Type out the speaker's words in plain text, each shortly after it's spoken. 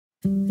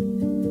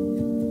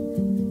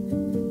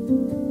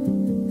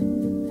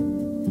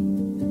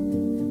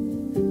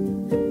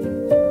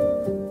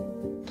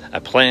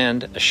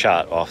planned a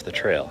shot off the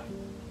trail,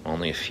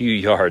 only a few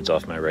yards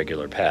off my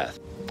regular path.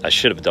 I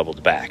should have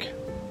doubled back,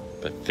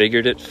 but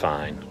figured it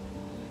fine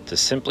to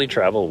simply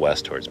travel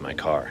west towards my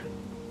car.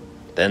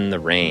 Then the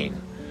rain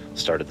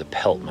started to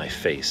pelt my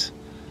face.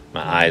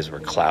 My eyes were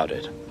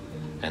clouded,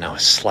 and I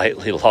was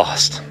slightly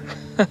lost.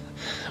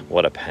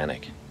 What a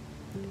panic.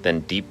 Then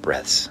deep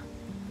breaths,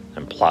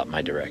 and plot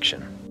my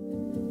direction.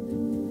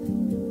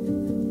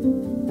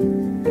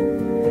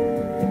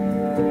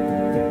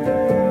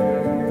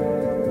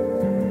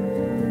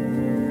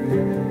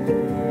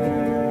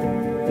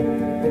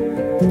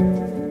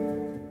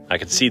 I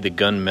could see the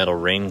gunmetal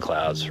rain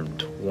clouds from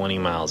 20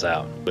 miles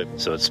out,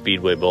 so it's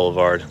Speedway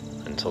Boulevard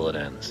until it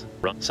ends.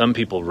 Some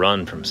people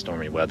run from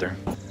stormy weather.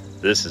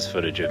 This is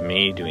footage of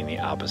me doing the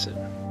opposite.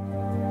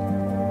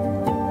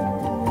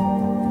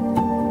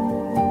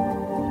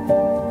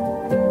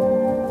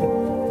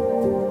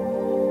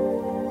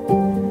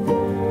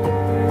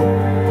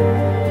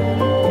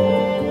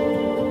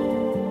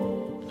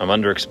 I'm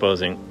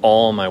underexposing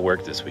all my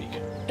work this week,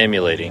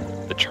 emulating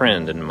the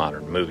trend in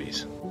modern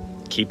movies.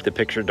 Keep the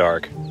picture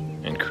dark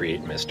and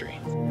create mystery.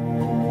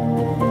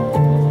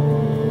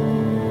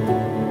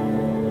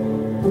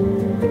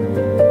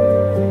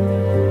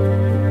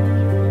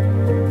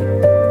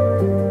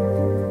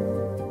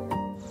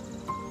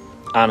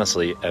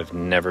 Honestly, I've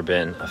never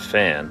been a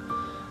fan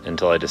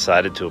until I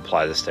decided to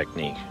apply this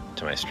technique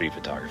to my street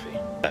photography.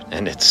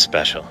 And it's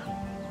special.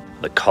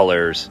 The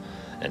colors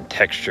and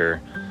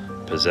texture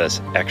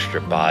possess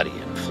extra body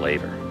and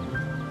flavor.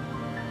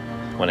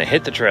 When I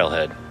hit the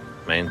trailhead,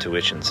 my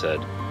intuition said,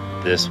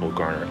 this will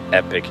garner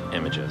epic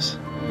images.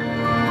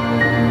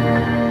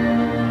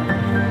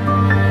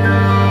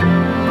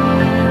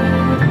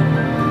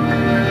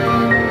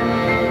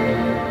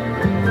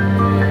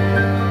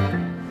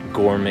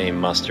 Gourmet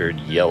mustard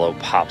yellow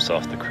pops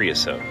off the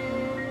creosote.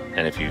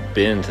 And if you've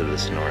been to the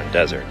Sonoran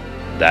Desert,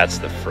 that's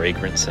the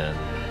fragrant scent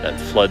that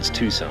floods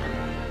Tucson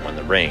when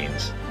the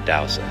rains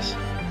douse us.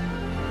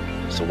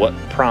 So what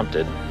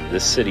prompted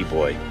this city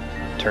boy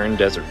turned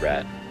desert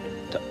rat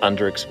to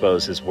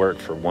underexpose his work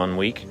for 1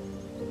 week?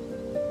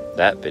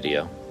 That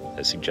video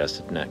is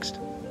suggested next.